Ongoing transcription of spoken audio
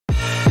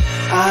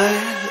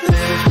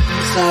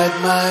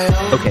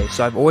Okay,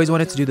 so I've always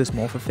wanted to do this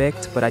morph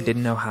effect, but I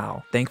didn't know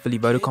how. Thankfully,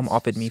 Vodacom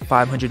offered me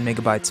 500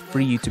 megabytes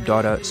free YouTube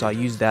data, so I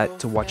used that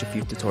to watch a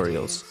few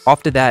tutorials.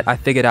 After that, I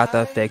figured out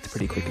the effect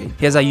pretty quickly.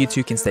 Here's how you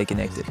two can stay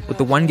connected. With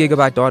the 1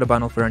 gigabyte data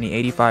bundle for only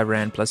 85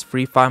 Rand plus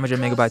free 500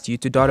 megabytes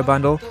YouTube data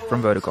bundle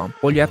from Vodacom.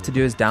 All you have to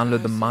do is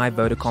download the My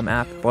Vodacom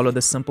app, follow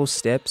the simple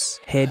steps,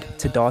 head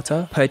to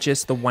data,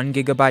 purchase the 1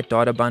 gigabyte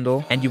data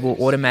bundle, and you will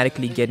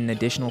automatically get an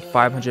additional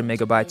 500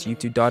 megabytes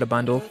YouTube data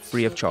bundle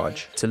free of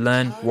charge to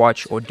learn,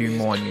 watch, or do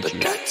more on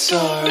YouTube.